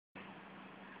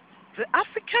The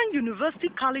African University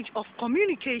College of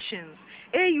Communications,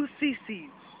 AUCC,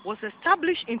 was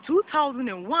established in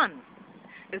 2001.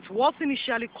 It was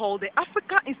initially called the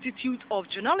Africa Institute of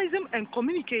Journalism and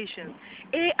Communications,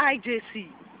 AIJC.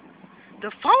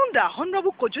 The founder,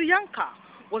 Honorable Kojo Yanka,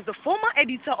 was the former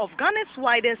editor of Ghana's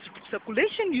widest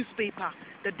circulation newspaper,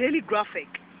 The Daily Graphic,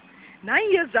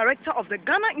 9 years director of the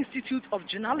Ghana Institute of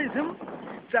Journalism,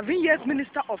 7 years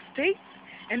Minister of State,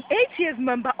 and 8 years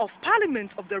Member of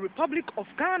Parliament of the Republic of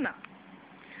Ghana.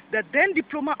 The then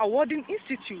Diploma Awarding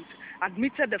Institute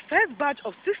admitted the first batch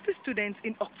of 60 students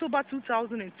in October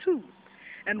 2002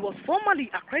 and was formally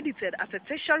accredited as a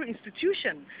tertiary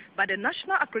institution by the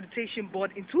National Accreditation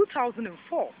Board in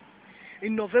 2004.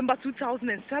 In November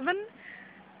 2007,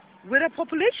 with a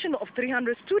population of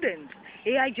 300 students,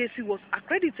 AIJC was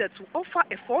accredited to offer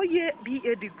a 4-year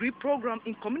BA degree program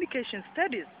in Communication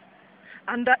Studies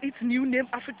under its new name,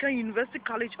 African University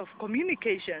College of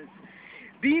Communications,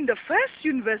 being the first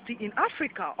university in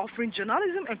Africa offering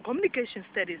journalism and communication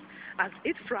studies as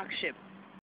its flagship.